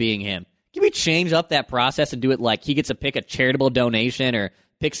rough being him. Can we change up that process and do it like he gets to pick a charitable donation or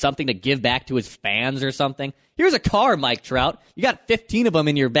pick something to give back to his fans or something? Here's a car, Mike Trout. You got 15 of them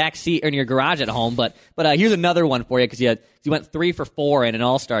in your back seat or in your garage at home, but here's another one for you because you went 3 for 4 in an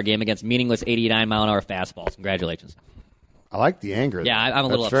all-star game against meaningless 89-mile-an-hour fastballs. Congratulations. I like the anger. Yeah, I'm a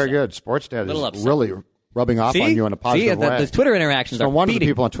little upset. That's very good. Sportsnet is really rubbing off on you in a positive way. The Twitter interactions are no wonder the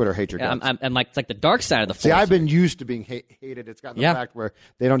people on Twitter hate your guts. I'm like, it's like the dark side of the force. See, I've been used to being hated. It's gotten to the fact where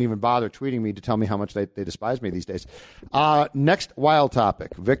they don't even bother tweeting me to tell me how much they despise me these days. Next wild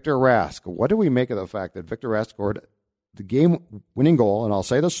topic, Victor Rask. What do we make of the fact that Victor Rask scored the game-winning goal, and I'll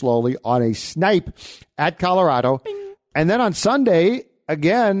say this slowly, on a snipe at Colorado. Bing. And then on Sunday,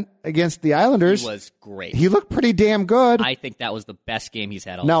 again, against the Islanders. He was great. He looked pretty damn good. I think that was the best game he's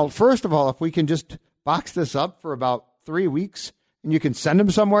had all Now, season. First of all, if we can just box this up for about 3 weeks and you can send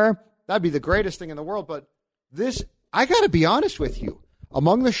him somewhere, that'd be the greatest thing in the world. But this, I got to be honest with you,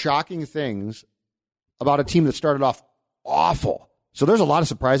 among the shocking things about a team that started off awful. So there's a lot of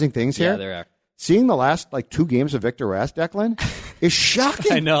surprising things here. Yeah, there are. Seeing the last 2 games of Victor Rask, Declan, is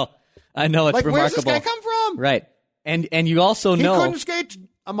shocking. I know. It's remarkable. Where's this guy come from? Right. And you also know he couldn't skate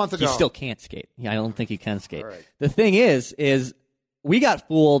a month ago. He still can't skate. Yeah, I don't think he can skate. Right. The thing is we got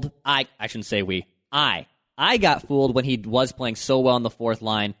fooled. I shouldn't say we. I got fooled when he was playing so well on the fourth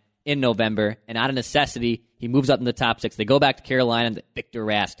line in November, and out of necessity, he moves up in the top 6. They go back to Carolina, and Victor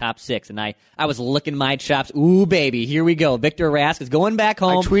Rask, top 6. And I was licking my chops. Ooh, baby, here we go. Victor Rask is going back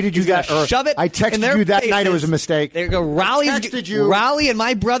home. I tweeted you that. Shove it. I texted you that night. It was a mistake. There you go. Rowley and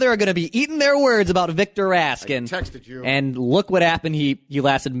my brother are going to be eating their words about Victor Rask. I texted you. And look what happened. He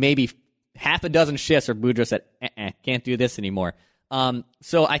lasted maybe half a dozen shifts, or Boudreaux said, can't do this anymore.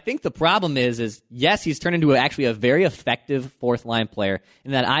 So I think the problem is yes, he's turned into actually a very effective fourth-line player.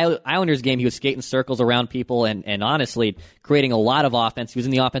 In that Islanders game, he was skating circles around people and honestly creating a lot of offense. He was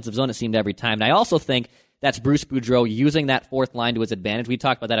in the offensive zone, it seemed, every time. And I also think that's Bruce Boudreau using that fourth line to his advantage. We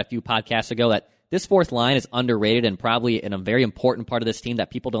talked about that a few podcasts ago, that this fourth line is underrated and probably in a very important part of this team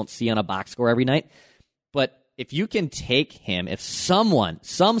that people don't see on a box score every night. But if you can take him, if some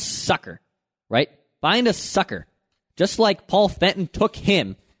sucker, right, find a sucker, just like Paul Fenton took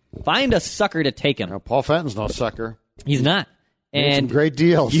him, find a sucker to take him. No, Paul Fenton's no sucker. He's not. He made some great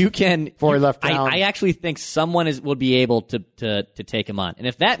deals. You can before he left town. I actually think someone will be able to take him on, and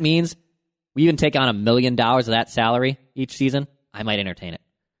if that means we even take on $1 million of that salary each season, I might entertain it.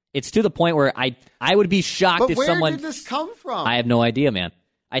 It's to the point where I would be shocked if someone. Where did this come from? I have no idea, man.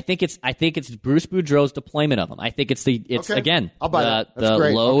 I think it's Bruce Boudreau's deployment of him. I think it's okay. Again, I'll buy that. the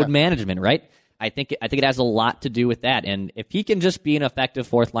load Okay. management, right? I think it has a lot to do with that. And if he can just be an effective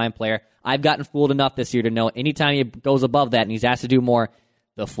fourth line player, I've gotten fooled enough this year to know anytime he goes above that and he's asked to do more,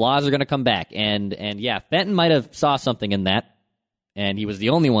 the flaws are going to come back. And yeah, Fenton might have saw something in that, and he was the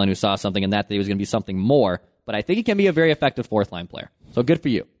only one who saw something in that he was going to be something more. But I think he can be a very effective fourth line player. So good for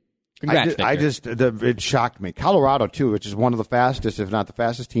you. Congrats, Victor. It shocked me. Colorado, too, which is one of the fastest, if not the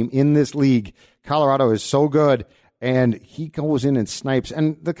fastest team in this league. Colorado is so good, and he goes in and snipes.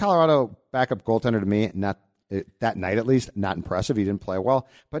 And the Colorado backup goaltender, to me, not that night at least, not impressive. He didn't play well.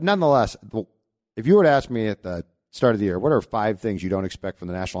 But nonetheless, if you were to ask me at the start of the year, what are 5 things you don't expect from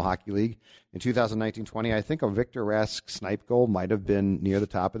the National Hockey League in 2019-20, I think a Victor Rask snipe goal might have been near the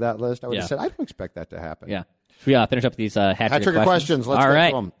top of that list. I would have said, I don't expect that to happen. Yeah. Should we finish up these hat trick questions? Let's All get right.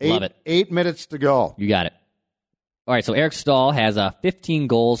 to them. Love it. 8 minutes to go. You got it. All right, so Eric Stahl has 15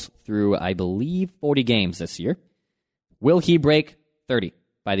 goals through, I believe, 40 games this year. Will he break 30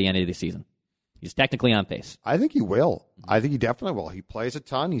 by the end of the season? He's technically on pace. I think he will. I think he definitely will. He plays a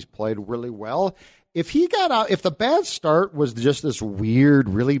ton. He's played really well. If he got out, if the bad start was just this weird,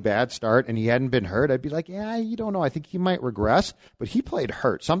 really bad start and he hadn't been hurt, I'd be like, yeah, you don't know. I think he might regress. But he played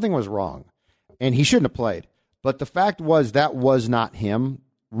hurt. Something was wrong. And he shouldn't have played. But the fact was that was not him,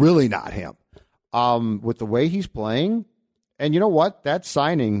 really not him. With the way he's playing, and you know what? That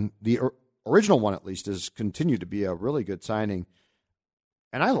signing, the original one at least, has continued to be a really good signing.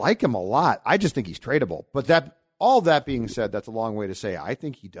 And I like him a lot. I just think he's tradable. But all that being said, that's a long way to say I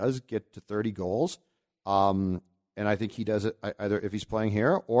think he does get to 30 goals. And I think he does it either if he's playing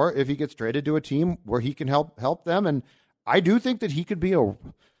here or if he gets traded to a team where he can help them. And I do think that he could be a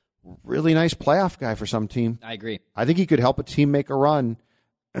really nice playoff guy for some team. I agree. I think he could help a team make a run.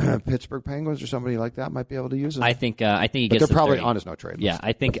 Pittsburgh Penguins or somebody like that might be able to use him. I think he gets. But they're probably 30. on his no trade list. Yeah,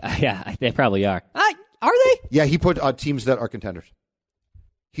 I think. Yeah, they probably are. Are they? Yeah, he put teams that are contenders.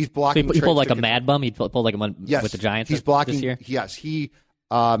 He's blocking. So he pulled like a mad bum. He pulled like a one with the Giants. He's blocking this year. Yes, he.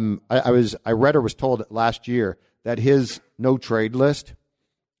 I read or was told last year that his no trade list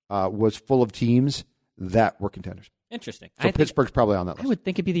was full of teams that were contenders. Interesting. So Pittsburgh's probably on that list. I would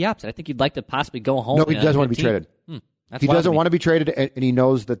think it'd be the opposite. I think you'd like to possibly go home. No, he doesn't want to be traded. He doesn't want to be traded, and he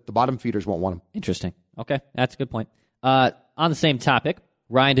knows that the bottom feeders won't want him. Interesting. Okay, that's a good point. On the same topic,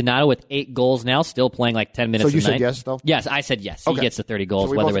 Ryan Donato with 8 goals now, still playing like 10 minutes a night. So you said yes, though? Yes, I said yes. Okay. He gets the 30 goals,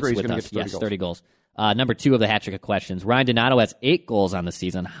 so whether it's with us. Yes, 30 goals. Number 2 of the hat trick of questions. Ryan Donato has 8 goals on the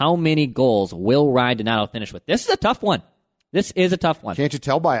season. How many goals will Ryan Donato finish with? This is a tough one. This is a tough one. Can't you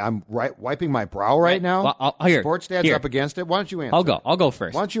tell by I'm wiping my brow right now? Well, Sports Dad's up against it. Why don't you answer? I'll go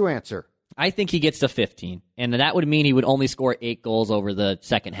first. Why don't you answer? I think he gets to 15, and that would mean he would only score 8 goals over the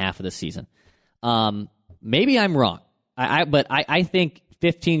second half of the season. Maybe I'm wrong, but I think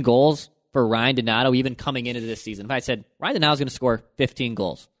 15 goals for Ryan Donato, even coming into this season. If I said Ryan Donato's going to score 15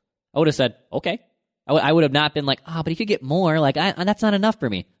 goals, I would have said okay. I would have not been like, but he could get more. Like that's not enough for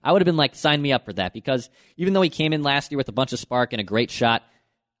me. I would have been like, sign me up for that, because even though he came in last year with a bunch of spark and a great shot,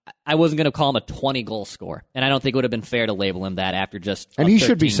 I wasn't going to call him a 20-goal scorer, and I don't think it would have been fair to label him that after just. And he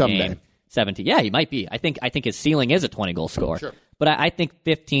should be someday. 17. Yeah, he might be. I think his ceiling is a 20-goal scorer. Sure. But I think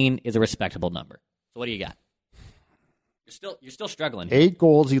 15 is a respectable number. So what do you got? You're still struggling here. 8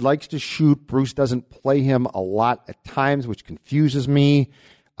 goals. He likes to shoot. Bruce doesn't play him a lot at times, which confuses me.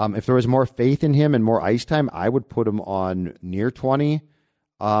 If there was more faith in him and more ice time, I would put him on near 20.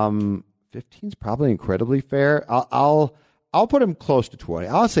 15 is probably incredibly fair. I'll put him close to 20.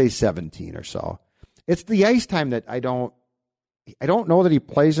 I'll say 17 or so. It's the ice time that I don't know that he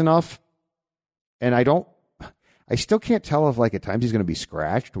plays enough, and I still can't tell if like at times he's going to be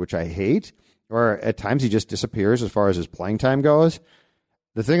scratched, which I hate, or at times he just disappears as far as his playing time goes.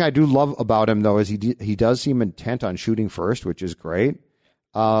 The thing I do love about him though is he does seem intent on shooting first, which is great.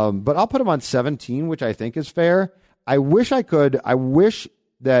 But I'll put him on 17, which I think is fair. I wish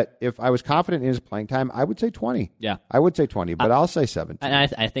that if I was confident in his playing time, I would say 20. Yeah. I would say 20, but I'll say 17.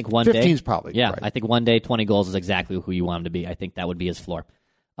 And I think 15 is probably yeah. right. I think one day 20 goals is exactly who you want him to be. I think that would be his floor.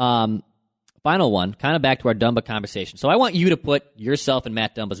 Final one, kind of back to our Dumba conversation. So I want you to put yourself in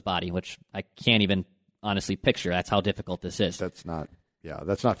Matt Dumba's body, which I can't even honestly picture. That's how difficult this is. That's not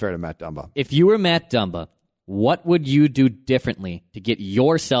fair to Matt Dumba. If you were Matt Dumba, what would you do differently to get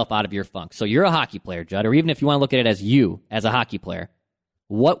yourself out of your funk? So you're a hockey player, Judd, or even if you want to look at it as you, as a hockey player,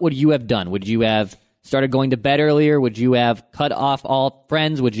 what would you have done? Would you have started going to bed earlier? Would you have cut off all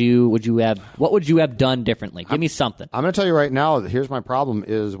friends? What would you have done differently? Give me something. I'm going to tell you right now, here's my problem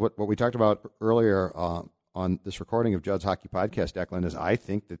is what we talked about earlier on this recording of Judd's Hockey Podcast, Declan, is I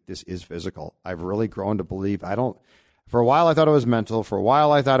think that this is physical. I've really grown to believe. For a while I thought it was mental. For a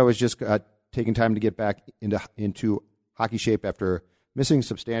while I thought it was just taking time to get back into hockey shape after missing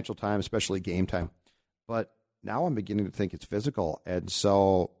substantial time, especially game time. But now I'm beginning to think it's physical. And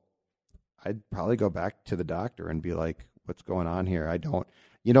so I'd probably go back to the doctor and be like, what's going on here?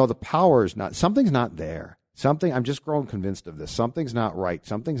 The power is something's not there. I'm just growing convinced of this. Something's not right.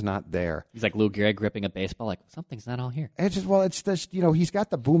 Something's not there. He's like Lou Gehrig gripping a baseball, like, something's not all here. It's this, he's got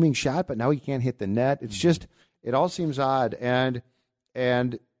the booming shot, but now he can't hit the net. It's just, it all seems odd. And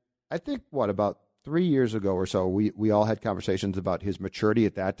I think, about 3 years ago or so, we all had conversations about his maturity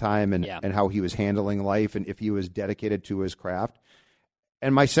at that time and how he was handling life and if he was dedicated to his craft.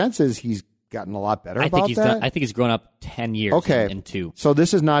 And my sense is he's gotten a lot better about that. I think he's grown up 10 years in 2. So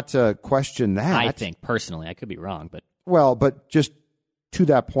this is not to question that. I think, personally. I could be wrong, but... Well, but just to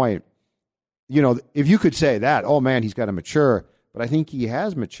that point, if you could say that, oh, man, he's got to mature. But I think he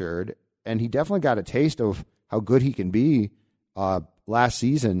has matured, and he definitely got a taste of how good he can be last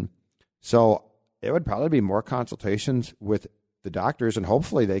season. So it would probably be more consultations with the doctors, and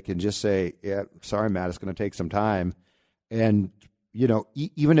hopefully they can just say, yeah, sorry, Matt, it's going to take some time. And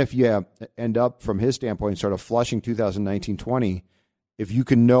even if you end up, from his standpoint, sort of flushing 2019-20, if you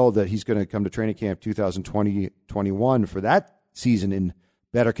can know that he's going to come to training camp 2020-21 for that season in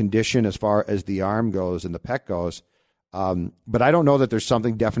better condition as far as the arm goes and the pec goes. But I don't know that there's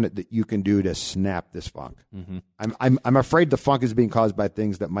something definite that you can do to snap this funk. Mm-hmm. I'm afraid the funk is being caused by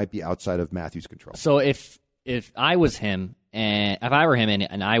things that might be outside of Matthew's control. So if I was him, and if I were him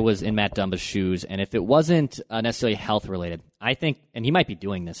and I was in Matt Dumba's shoes, and if it wasn't necessarily health related, I think, and he might be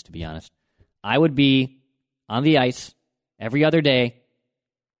doing this to be honest, I would be on the ice every other day,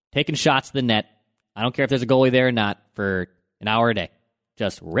 taking shots to the net. I don't care if there's a goalie there or not, for an hour a day.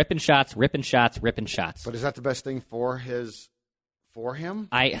 Just ripping shots. But is that the best thing for him?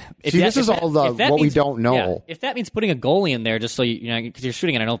 This is all what we don't know. Yeah, if that means putting a goalie in there just so because you're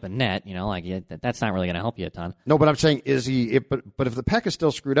shooting at an open net, that's not really going to help you a ton. No, but I'm saying but if the peck is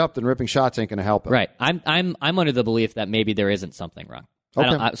still screwed up, then ripping shots ain't going to help him. Right. I'm under the belief that maybe there isn't something wrong.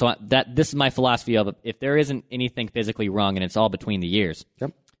 Okay. This is my philosophy of if there isn't anything physically wrong and it's all between the ears.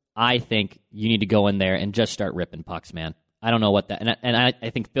 Yep. I think you need to go in there and just start ripping pucks, man. I don't know what that, and I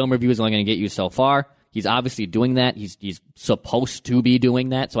think film review is only going to get you so far. He's obviously doing that. He's supposed to be doing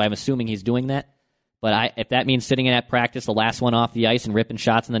that, so I'm assuming he's doing that. But if that means sitting in at practice, the last one off the ice, and ripping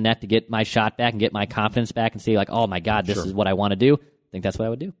shots in the net to get my shot back and get my confidence back and say, like, oh my God, this is what I want to do, I think that's what I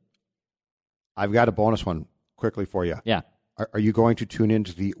would do. I've got a bonus one quickly for you. Yeah. Are you going to tune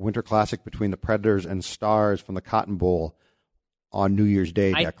into the Winter Classic between the Predators and Stars from the Cotton Bowl on New Year's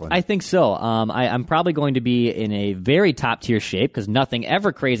Day, Declan? I think so. I'm probably going to be in a very top-tier shape because nothing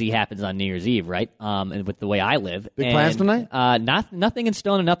ever crazy happens on New Year's Eve, right? And with the way I live. Big plans tonight? Nothing in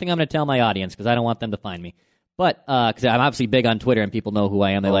stone and nothing I'm going to tell my audience because I don't want them to find me. But because I'm obviously big on Twitter and people know who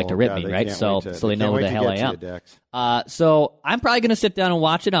I am. They like to rip me, right? So they know who the hell I am. So I'm probably going to sit down and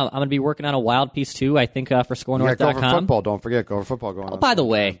watch it. I'm going to be working on a wild piece, too, I think, for ScoreNorth.com. Go for football. Don't forget, go for football going on. By the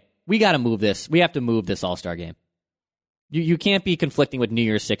way, we got to move this. We have to move this All-Star game. You can't be conflicting with New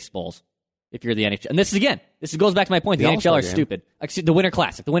Year's Six bowls. if you're the NHL. And this goes back to my point. The NHL are stupid. Excuse, the Winter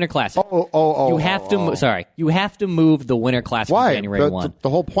Classic. You have to move the Winter Classic Why? to January 1. The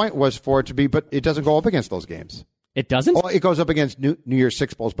whole point was for it to be, but it doesn't go up against those games. It doesn't? Well, it goes up against New Year's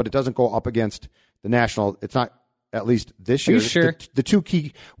Six Bowls, but it doesn't go up against the National. It's not, at least this year. Are you sure? The two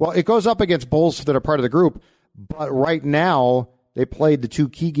key, well, it goes up against bowls that are part of the group, but right now they played the two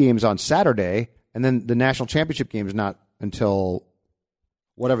key games on Saturday, and then the National Championship game is not until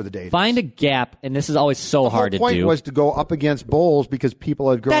whatever the date Find a gap, and this is always so hard to do. The point was to go up against bowls because people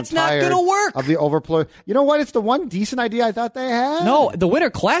had grown tired not gonna work. of the overplay. You know what? It's the one decent idea I thought they had. No, the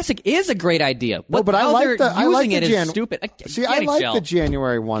Winter Classic is a great idea. But I like the is stupid. I like the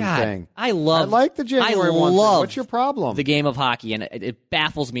January 1 thing. I like the January 1 thing. What's your problem? The game of hockey, and it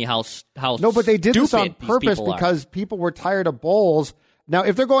baffles me how No, but they did this on purpose because people were tired of bowls. Now,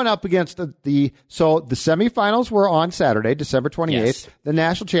 if they're going up against so the semifinals were on Saturday, December 28th. Yes. The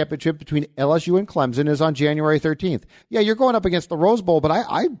national championship between LSU and Clemson is on January 13th. Yeah, you're going up against the Rose Bowl, but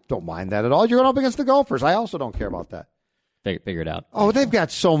I don't mind that at all. You're going up against the Gophers. I also don't care about that. Figure it out. Oh, they've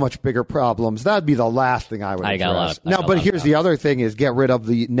got so much bigger problems. That'd be the last thing I would address. But here's the other thing is get rid of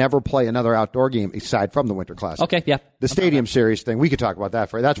the never play another outdoor game aside from the Winter Classic. Okay, yeah. The Stadium Series thing, we could talk about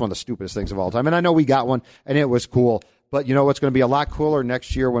that. That's one of the stupidest things of all time. And I know we got one, and it was cool. But you know what's going to be a lot cooler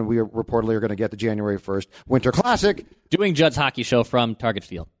next year when we reportedly are going to get the January 1st Winter Classic. Doing Judd's Hockey Show from Target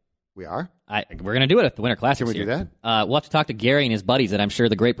Field. We are? We're going to do it at the Winter Classic. Can we do that? We'll have to talk to Gary and his buddies, and I'm sure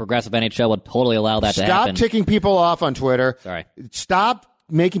the great progressive NHL would totally allow that to happen. Stop ticking people off on Twitter. Sorry. Stop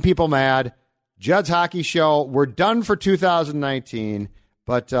making people mad. Judd's Hockey Show. We're done for 2019,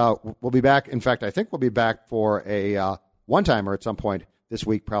 but we'll be back. In fact, I think we'll be back for a one-timer at some point this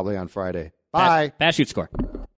week, probably on Friday. Bye. Bad shoot score.